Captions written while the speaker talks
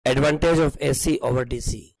Advantage of AC over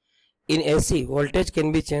DC. In AC, voltage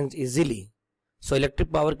can be changed easily, so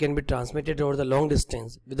electric power can be transmitted over the long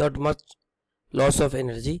distance without much loss of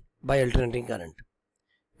energy by alternating current.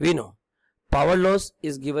 We know power loss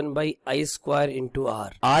is given by I square into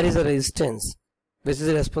R. R is a resistance which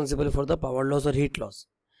is responsible for the power loss or heat loss,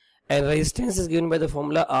 and resistance is given by the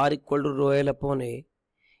formula R equal to rho L upon A.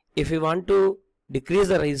 If we want to decrease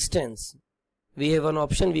the resistance, we have an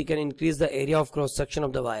option. We can increase the area of cross section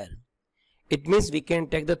of the wire. It means we can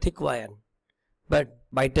take the thick wire, but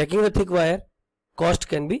by taking the thick wire, cost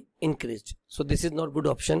can be increased. So this is not good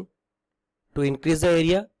option to increase the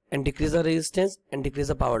area and decrease the resistance and decrease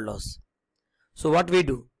the power loss. So what we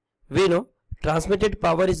do? We know transmitted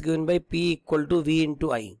power is given by P equal to V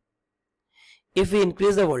into I. If we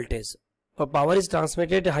increase the voltage or power is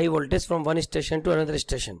transmitted high voltage from one station to another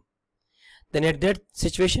station, then at that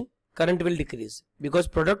situation current will decrease, because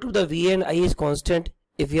product of the V and I is constant.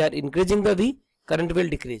 If we are increasing the V, current will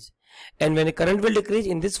decrease, and when a current will decrease,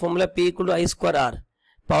 in this formula P equal to I square R,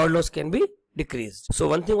 power loss can be decreased. So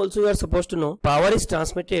one thing also you are supposed to know, power is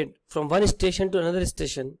transmitted from one station to another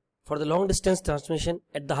station for the long distance transmission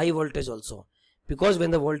at the high voltage also, because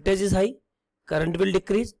when the voltage is high, current will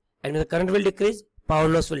decrease, and when the current will decrease, power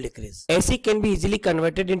loss will decrease. AC can be easily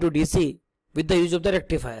converted into DC with the use of the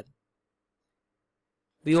rectifier.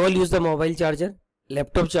 We all use the mobile charger,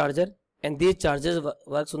 laptop charger, and these chargers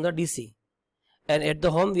works on the DC, and at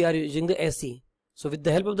the home we are using the AC. So with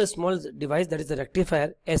the help of the small device, that is the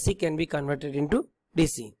rectifier, AC can be converted into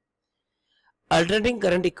DC. Alternating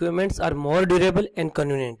current equipments are more durable and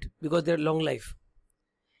convenient because they are long life.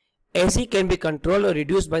 AC can be controlled or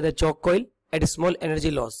reduced by the choke coil at a small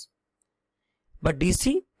energy loss, but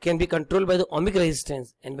DC can be controlled by the ohmic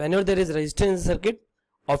resistance, and whenever there is resistance in the circuit,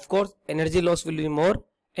 of course energy loss will be more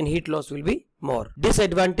and heat loss will be more.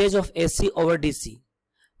 Disadvantage of AC over DC.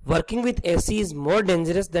 Working with AC is more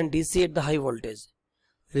dangerous than DC at the high voltage.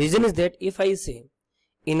 Reason is that if I say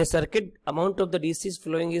in a circuit amount of the DC is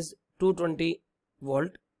flowing is 220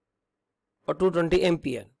 volt or 220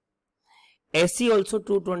 ampere, AC also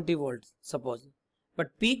 220 volts suppose,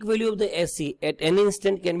 but peak value of the AC at any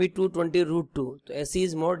instant can be 220 root 2. So AC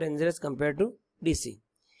is more dangerous compared to DC.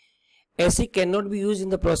 AC cannot be used in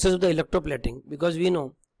the process of the electroplating, because we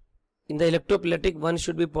know in the electroplating one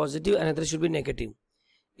should be positive and another should be negative.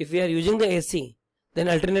 If we are using the AC, then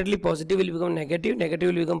alternately positive will become negative,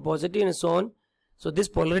 negative will become positive, and so on. So this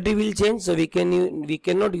polarity will change, so we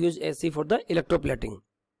cannot use AC for the electroplating.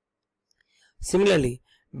 Similarly,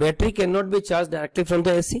 battery cannot be charged directly from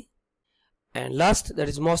the AC. And last, that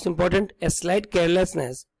is most important, a slight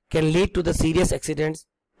carelessness can lead to the serious accidents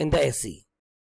in the AC.